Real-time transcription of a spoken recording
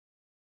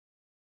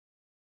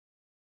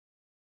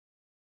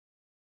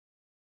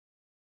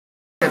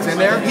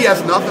there, he has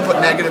nothing but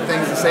negative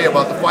things to say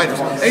about the fighters.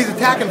 And he's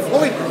attacking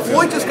Floyd.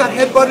 Floyd just got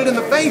headbutted in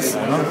the face.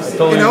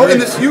 Totally in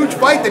this huge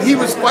fight that he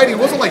was fighting. It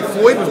wasn't like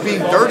Floyd was being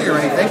dirty or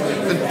anything.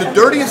 The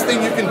dirtiest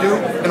thing you can do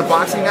in a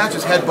boxing match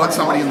is headbutt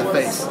somebody in the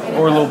face.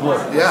 Or a low blow.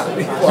 Yeah.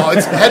 Well,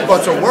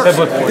 headbutts are worse.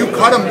 Headbutts You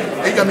cut him,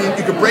 I mean,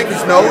 you could break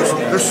his nose.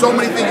 There's so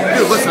many things you can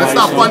do. Listen, it's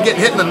not fun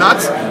getting hit in the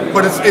nuts,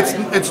 but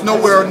it's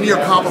nowhere near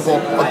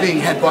comparable of being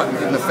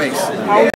headbutted in the face.